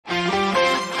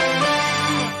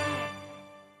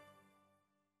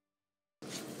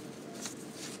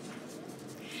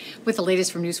With the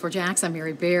latest from News4JAX, I'm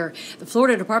Mary Bear. The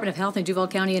Florida Department of Health in Duval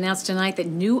County announced tonight that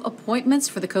new appointments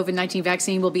for the COVID-19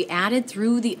 vaccine will be added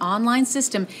through the online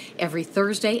system every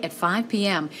Thursday at 5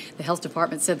 p.m. The health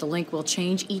department said the link will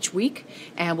change each week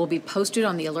and will be posted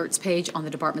on the alerts page on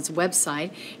the department's website,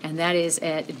 and that is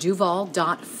at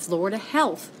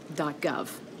duval.floridahealth.gov.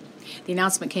 The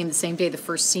announcement came the same day the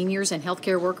first seniors and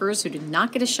healthcare workers who did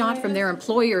not get a shot from their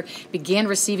employer began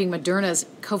receiving Moderna's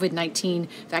COVID-19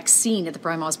 vaccine at the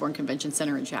Prime Osborne Convention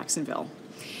Center in Jacksonville.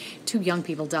 2 young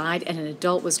people died and an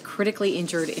adult was critically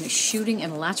injured in a shooting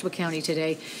in Alachua County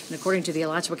today. And according to the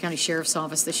Alachua County Sheriff's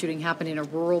Office, the shooting happened in a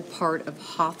rural part of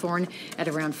Hawthorne at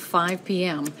around 5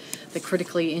 p.m. The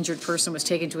critically injured person was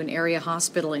taken to an area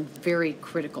hospital in very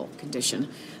critical condition.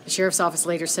 The Sheriff's Office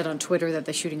later said on Twitter that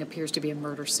the shooting appears to be a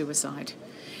murder-suicide.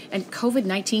 And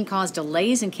COVID-19 caused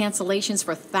delays and cancellations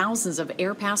for thousands of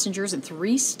air passengers in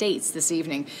 3 states this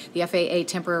evening. The FAA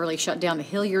temporarily shut down the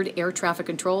Hilliard Air Traffic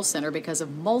Control Center because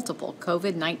of multiple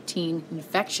COVID-19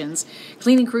 infections.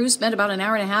 Cleaning crews spent about an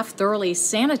hour and a half thoroughly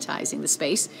sanitizing the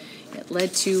space. It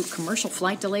led to commercial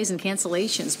flight delays and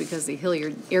cancellations because the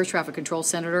Hilliard Air Traffic Control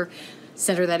Center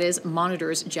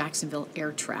monitors Jacksonville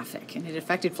air traffic. And it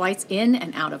affected flights in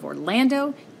and out of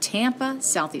Orlando, Tampa,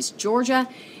 Southeast Georgia,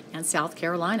 and South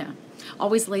Carolina.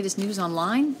 Always the latest news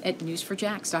online at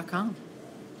news4jax.com.